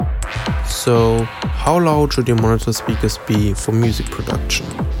So, how loud should your monitor speakers be for music production?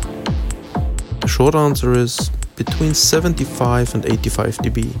 The short answer is between 75 and 85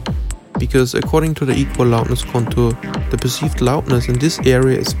 dB, because according to the equal loudness contour, the perceived loudness in this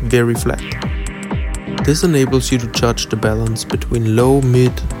area is very flat. This enables you to judge the balance between low,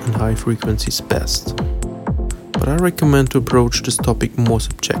 mid and high frequencies best. But I recommend to approach this topic more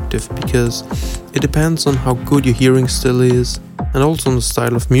subjective, because it depends on how good your hearing still is and also on the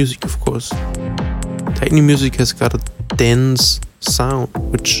style of music, of course. Techno music has got a dense sound,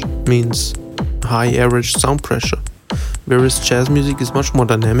 which means high average sound pressure, whereas jazz music is much more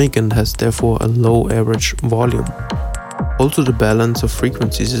dynamic and has therefore a low average volume. Also, the balance of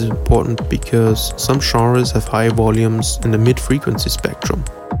frequencies is important because some genres have high volumes in the mid-frequency spectrum.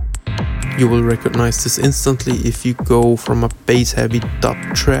 You will recognize this instantly if you go from a bass-heavy dub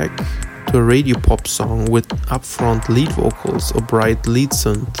track to a radio pop song with upfront lead vocals or bright lead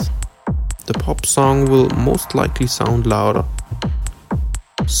synth. The pop song will most likely sound louder.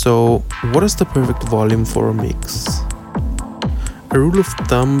 So, what is the perfect volume for a mix? A rule of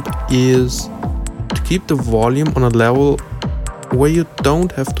thumb is to keep the volume on a level where you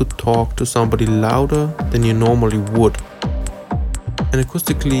don't have to talk to somebody louder than you normally would. An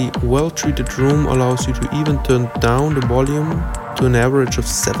acoustically well-treated room allows you to even turn down the volume to an average of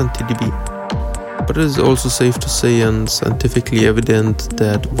 70 dB. But it is also safe to say and scientifically evident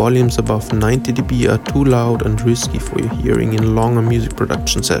that volumes above 90 dB are too loud and risky for your hearing in longer music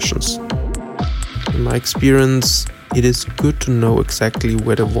production sessions. In my experience, it is good to know exactly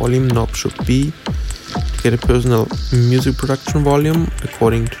where the volume knob should be to get a personal music production volume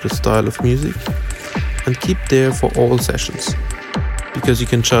according to the style of music and keep there for all sessions, because you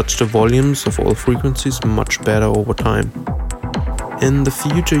can judge the volumes of all frequencies much better over time. In the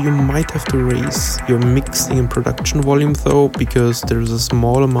future you might have to raise your mixing and production volume though, because there is a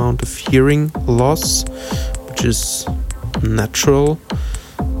small amount of hearing loss, which is natural.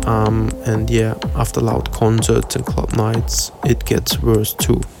 And yeah, after loud concerts and club nights, it gets worse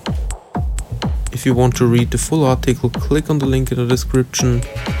too. If you want to read the full article, click on the link in the description.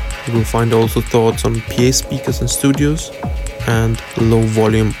 You will find also thoughts on PA speakers in studios and low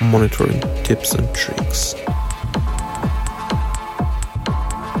volume monitoring tips and tricks.